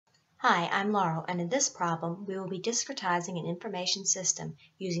Hi, I'm Laurel, and in this problem, we will be discretizing an information system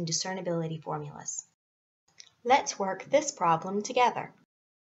using discernibility formulas. Let's work this problem together.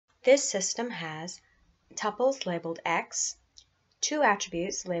 This system has tuples labeled X, two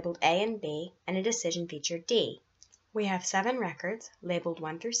attributes labeled A and B, and a decision feature D. We have 7 records labeled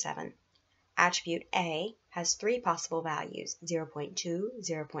 1 through 7. Attribute A has 3 possible values, 0.2,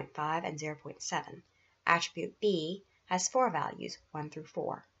 0.5, and 0.7. Attribute B has 4 values, 1 through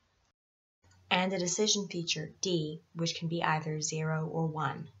 4. And a decision feature, D, which can be either 0 or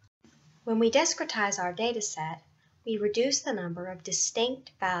 1. When we discretize our dataset, we reduce the number of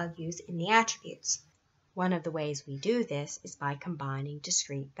distinct values in the attributes. One of the ways we do this is by combining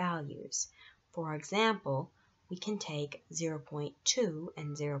discrete values. For example, we can take 0.2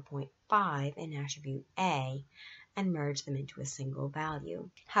 and 0.5 in attribute A and merge them into a single value.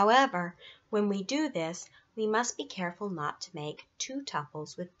 However, when we do this, we must be careful not to make 2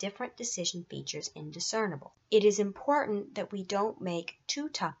 tuples with different decision features indiscernible. It is important that we don't make 2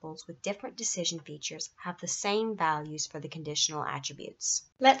 tuples with different decision features have the same values for the conditional attributes.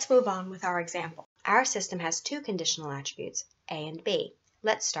 Let's move on with our example. Our system has 2 conditional attributes, A and B.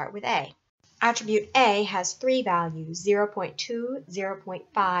 Let's start with A. Attribute A has 3 values, 0.2,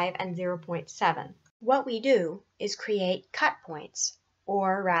 0.5, and 0.7. What we do is create cut points,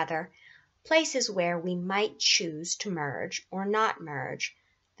 or rather, places where we might choose to merge or not merge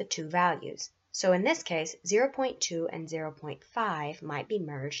the 2 values. So in this case, 0.2 and 0.5 might be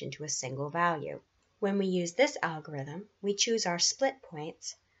merged into a single value. When we use this algorithm, we choose our split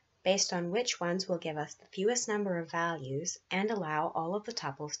points based on which ones will give us the fewest number of values and allow all of the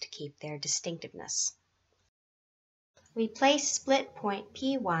tuples to keep their distinctiveness. We place split point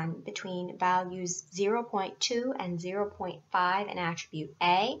P1 between values 0.2 and 0.5 in attribute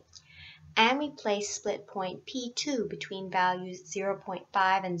A, and we place split point P2 between values 0.5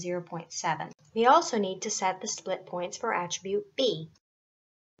 and 0.7. We also need to set the split points for attribute B.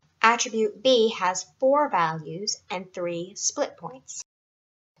 Attribute B has 4 values and 3 split points.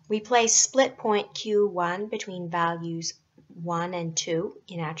 We place split point Q1 between values 1 and 2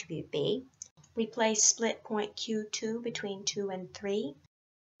 in attribute B. We place split point Q2 between 2 and 3.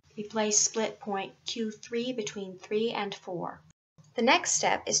 We place split point Q3 between 3 and 4. The next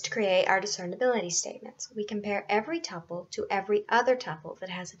step is to create our discernibility statements. We compare every tuple to every other tuple that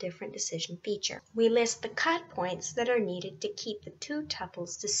has a different decision feature. We list the cut points that are needed to keep the 2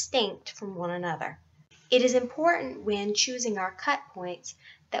 tuples distinct from one another. It is important when choosing our cut points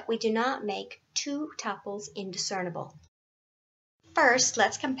that we do not make 2 tuples indiscernible. First,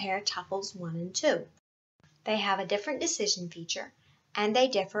 let's compare tuples 1 and 2. They have a different decision feature, and they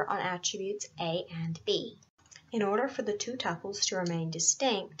differ on attributes A and B. In order for the 2 tuples to remain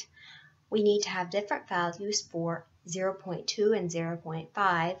distinct, we need to have different values for 0.2 and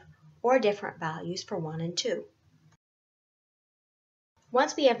 0.5, or different values for 1 and 2.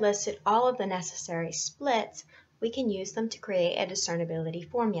 Once we have listed all of the necessary splits, we can use them to create a discernibility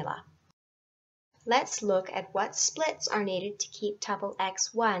formula. Let's look at what splits are needed to keep tuple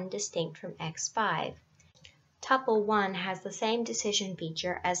x1 distinct from x5. Tuple 1 has the same decision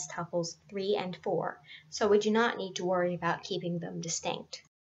feature as tuples 3 and 4, so we do not need to worry about keeping them distinct.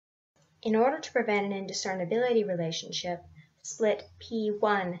 In order to prevent an indiscernibility relationship, split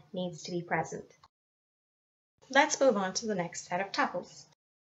P1 needs to be present. Let's move on to the next set of tuples.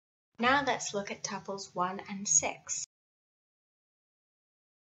 Now let's look at tuples 1 and 6.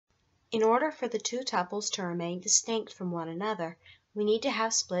 In order for the 2 tuples to remain distinct from one another, we need to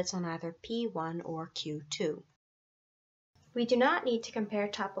have splits on either P1 or Q2. We do not need to compare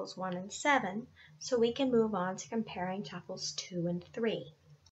tuples 1 and 7, so we can move on to comparing tuples 2 and 3.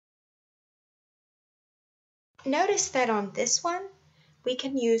 Notice that on this one, we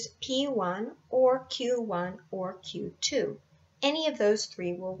can use P1 or Q1 or Q2. Any of those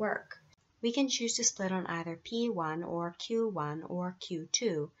 3 will work. We can choose to split on either P1 or Q1 or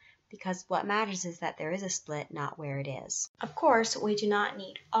Q2, because what matters is that there is a split, not where it is. Of course, we do not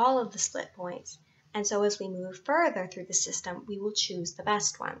need all of the split points, and so as we move further through the system, we will choose the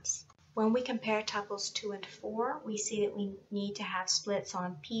best ones. When we compare tuples 2 and 4, we see that we need to have splits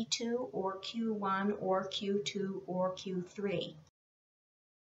on P2 or Q1 or Q2 or Q3.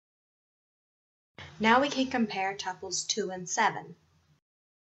 Now we can compare tuples 2 and 7.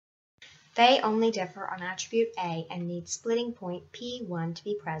 They only differ on attribute A and need splitting point P1 to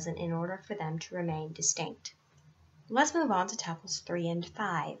be present in order for them to remain distinct. Let's move on to tuples 3 and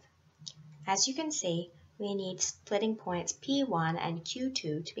 5. As you can see, we need splitting points P1 and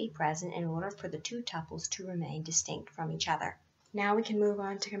Q2 to be present in order for the 2 tuples to remain distinct from each other. Now we can move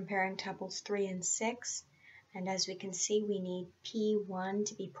on to comparing tuples 3 and 6. And as we can see, we need P1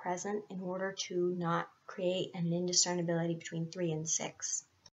 to be present in order to not create an indiscernibility between 3 and 6.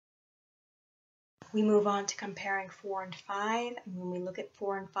 We move on to comparing 4 and 5, and when we look at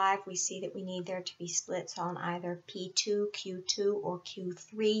 4 and 5, we see that we need there to be splits on either P2, Q2, or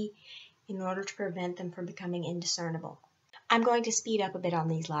Q3 in order to prevent them from becoming indiscernible. I'm going to speed up a bit on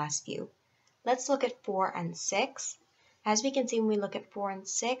these last few. Let's look at 4 and 6. As we can see, when we look at 4 and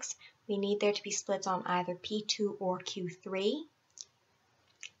 6, we need there to be splits on either P2 or Q3.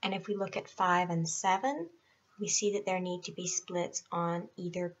 And if we look at 5 and 7, we see that there need to be splits on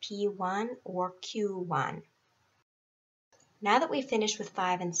either P1 or Q1. Now that we've finished with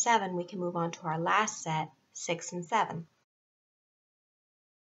 5 and 7, we can move on to our last set, 6 and 7.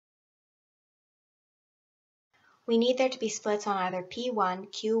 We need there to be splits on either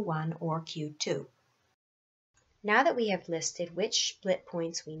P1, Q1, or Q2. Now that we have listed which split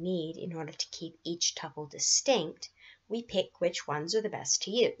points we need in order to keep each tuple distinct, we pick which ones are the best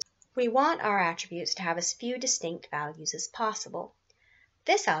to use. We want our attributes to have as few distinct values as possible.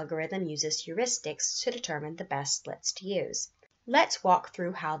 This algorithm uses heuristics to determine the best splits to use. Let's walk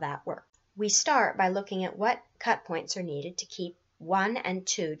through how that works. We start by looking at what cut points are needed to keep 1 and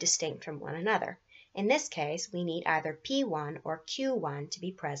 2 distinct from one another. In this case, we need either P1 or Q1 to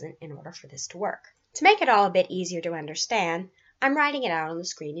be present in order for this to work. To make it all a bit easier to understand, I'm writing it out on the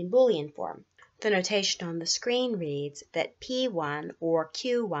screen in Boolean form. The notation on the screen reads that P1 or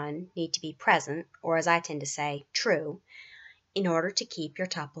Q1 need to be present, or as I tend to say, true, in order to keep your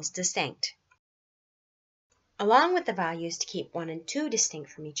tuples distinct. Along with the values to keep 1 and 2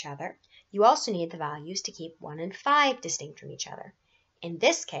 distinct from each other, you also need the values to keep 1 and 5 distinct from each other. In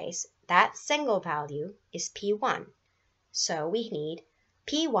this case, that single value is P1. So we need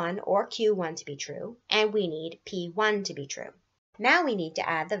P1 or Q1 to be true, and we need P1 to be true. Now we need to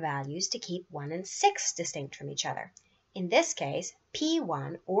add the values to keep 1 and 6 distinct from each other. In this case,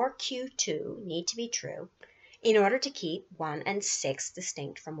 P1 or Q2 need to be true in order to keep 1 and 6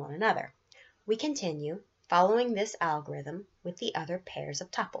 distinct from one another. We continue following this algorithm with the other pairs of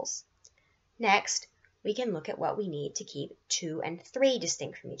tuples. Next, we can look at what we need to keep 2 and 3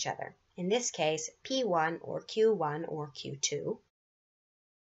 distinct from each other. In this case, P1 or Q1 or Q2.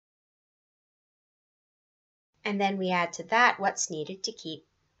 And then we add to that what's needed to keep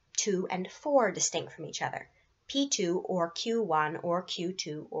 2 and 4 distinct from each other, P2 or Q1 or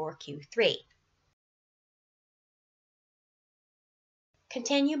Q2 or Q3.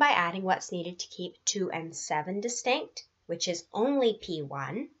 Continue by adding what's needed to keep 2 and 7 distinct, which is only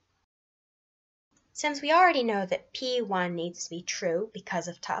P1. Since we already know that P1 needs to be true because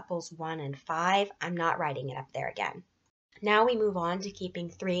of tuples 1 and 5, I'm not writing it up there again. Now we move on to keeping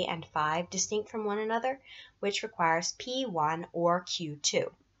 3 and 5 distinct from one another, which requires P1 or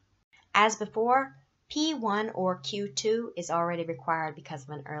Q2. As before, P1 or Q2 is already required because of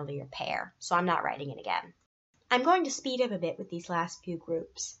an earlier pair, so I'm not writing it again. I'm going to speed up a bit with these last few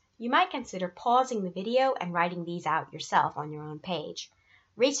groups. You might consider pausing the video and writing these out yourself on your own page.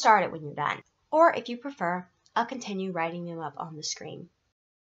 Restart it when you're done. Or if you prefer, I'll continue writing them up on the screen.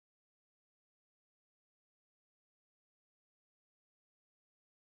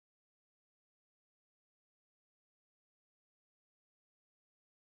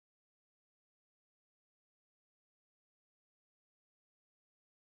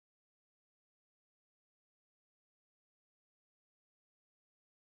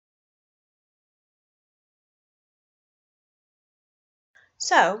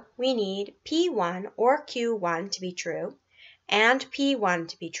 So we need P1 or Q1 to be true, and P1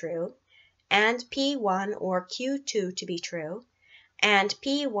 to be true, and P1 or Q2 to be true, and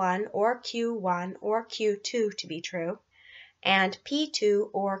P1 or Q1 or Q2 to be true, and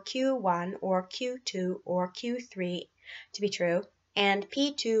P2 or Q1 or Q2 or Q3 to be true, and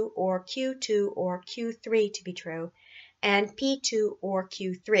P2 or Q2 or Q3 to be true, and P2 or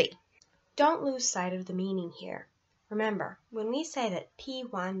Q3. Don't lose sight of the meaning here. Remember, when we say that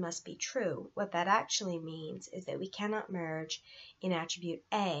P1 must be true, what that actually means is that we cannot merge in attribute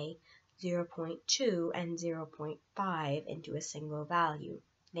A 0.2 and 0.5 into a single value.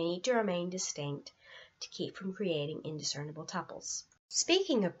 They need to remain distinct to keep from creating indiscernible tuples.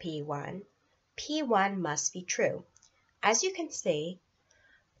 Speaking of P1, P1 must be true. As you can see,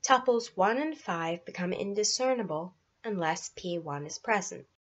 tuples 1 and 5 become indiscernible unless P1 is present.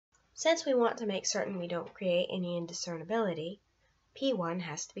 Since we want to make certain we don't create any indiscernibility, P1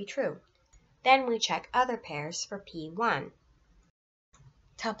 has to be true. Then we check other pairs for P1.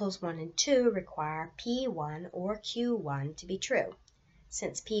 Tuples 1 and 2 require P1 or Q1 to be true.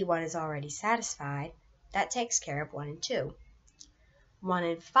 Since P1 is already satisfied, that takes care of 1 and 2. 1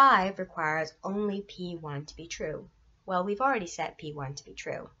 and 5 requires only P1 to be true. Well, we've already set P1 to be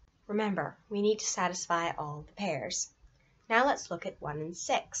true. Remember, we need to satisfy all the pairs. Now let's look at 1 and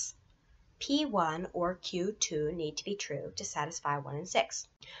 6. P1 or Q2 need to be true to satisfy 1 and 6.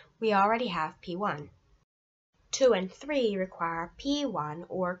 We already have P1. 2 and 3 require P1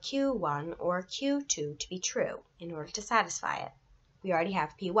 or Q1 or Q2 to be true in order to satisfy it. We already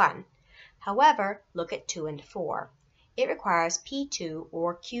have P1. However, look at 2 and 4. It requires P2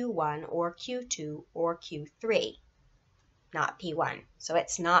 or Q1 or Q2 or Q3, not P1, so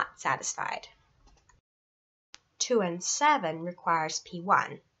it's not satisfied. 2 and 7 requires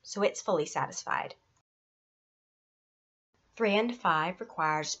P1, so it's fully satisfied. 3 and 5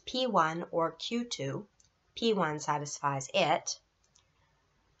 requires P1 or Q2. P1 satisfies it,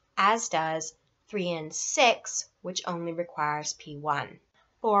 as does 3 and 6, which only requires P1.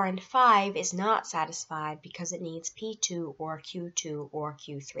 4 and 5 is not satisfied because it needs P2 or Q2 or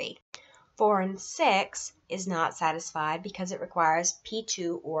Q3. 4 and 6 is not satisfied because it requires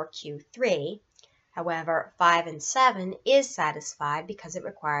P2 or Q3. However, 5 and 7 is satisfied because it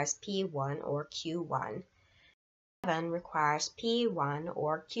requires P1 or Q1. 7 requires P1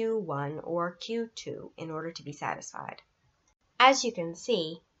 or Q1 or Q2 in order to be satisfied. As you can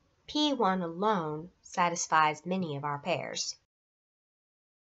see, P1 alone satisfies many of our pairs.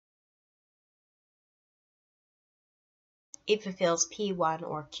 It fulfills P1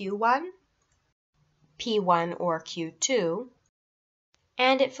 or Q1, P1 or Q2,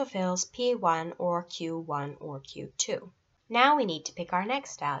 and it fulfills P1 or Q1 or Q2. Now we need to pick our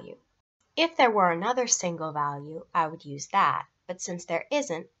next value. If there were another single value, I would use that, but since there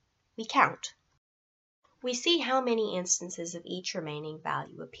isn't, we count. We see how many instances of each remaining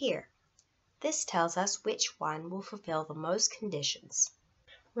value appear. This tells us which one will fulfill the most conditions.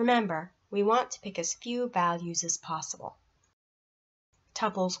 Remember, we want to pick as few values as possible.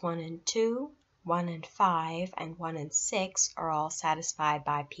 Tuples 1 and 2, 1 and 5, and 1 and 6 are all satisfied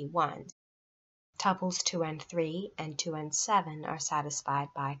by P1. Tuples 2 and 3 and 2 and 7 are satisfied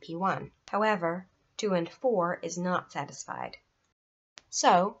by P1. However, 2 and 4 is not satisfied.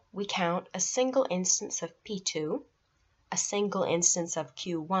 So, we count a single instance of P2, a single instance of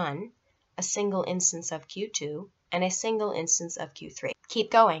Q1, a single instance of Q2, and a single instance of Q3.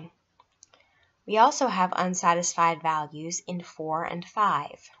 Keep going. We also have unsatisfied values in 4 and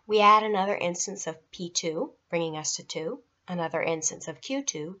 5. We add another instance of P2, bringing us to 2, another instance of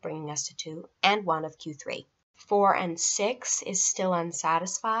Q2, bringing us to 2, and one of Q3. 4 and 6 is still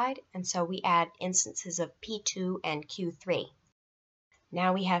unsatisfied, and so we add instances of P2 and Q3.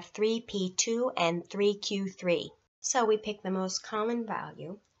 Now we have 3 P2 and 3 Q3. So we pick the most common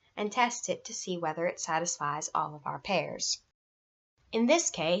value and test it to see whether it satisfies all of our pairs. In this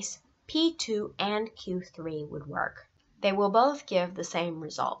case, P2 and Q3 would work. They will both give the same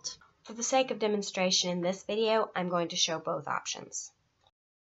result. For the sake of demonstration in this video, I'm going to show both options.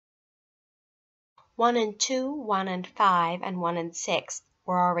 1 and 2, 1 and 5, and 1 and 6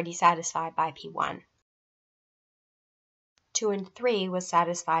 were already satisfied by P1. 2 and 3 was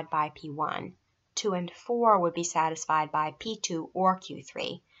satisfied by P1. 2 and 4 would be satisfied by P2 or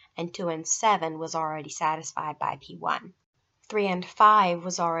Q3, and 2 and 7 was already satisfied by P1. 3 and 5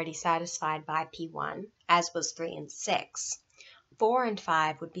 was already satisfied by P1, as was 3 and 6. 4 and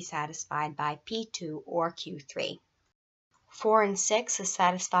 5 would be satisfied by P2 or Q3. 4 and 6 is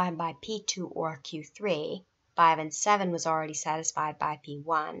satisfied by P2 or Q3. 5 and 7 was already satisfied by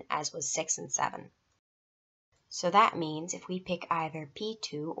P1, as was 6 and 7. So that means if we pick either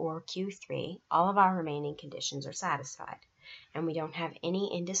P2 or Q3, all of our remaining conditions are satisfied, and we don't have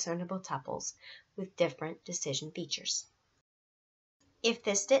any indiscernible tuples with different decision features. If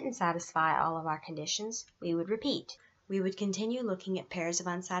this didn't satisfy all of our conditions, we would repeat. We would continue looking at pairs of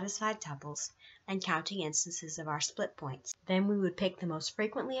unsatisfied tuples and counting instances of our split points. Then we would pick the most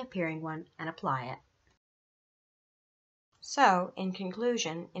frequently appearing one and apply it. So, in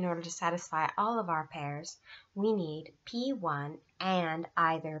conclusion, in order to satisfy all of our pairs, we need P1 and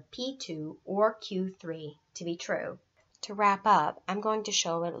either P2 or Q3 to be true. To wrap up, I'm going to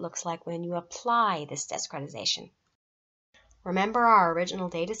show what it looks like when you apply this discretization. Remember our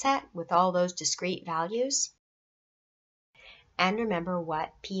original dataset with all those discrete values? And remember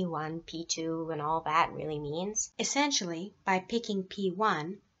what P1, P2, and all that really means? Essentially, by picking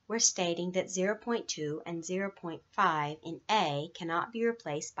P1, we're stating that 0.2 and 0.5 in A cannot be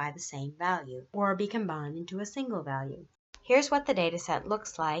replaced by the same value or be combined into a single value. Here's what the dataset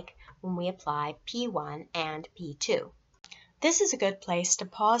looks like when we apply P1 and P2. This is a good place to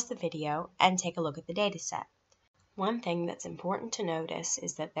pause the video and take a look at the dataset. One thing that's important to notice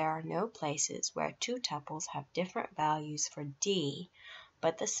is that there are no places where two tuples have different values for D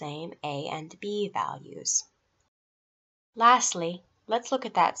but the same A and B values. Lastly, let's look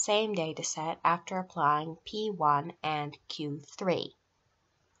at that same dataset after applying P1 and Q3.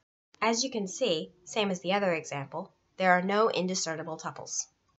 As you can see, same as the other example, there are no indiscernible tuples.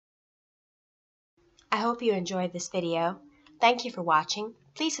 I hope you enjoyed this video. Thank you for watching.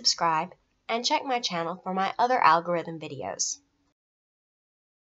 Please subscribe and check my channel for my other algorithm videos.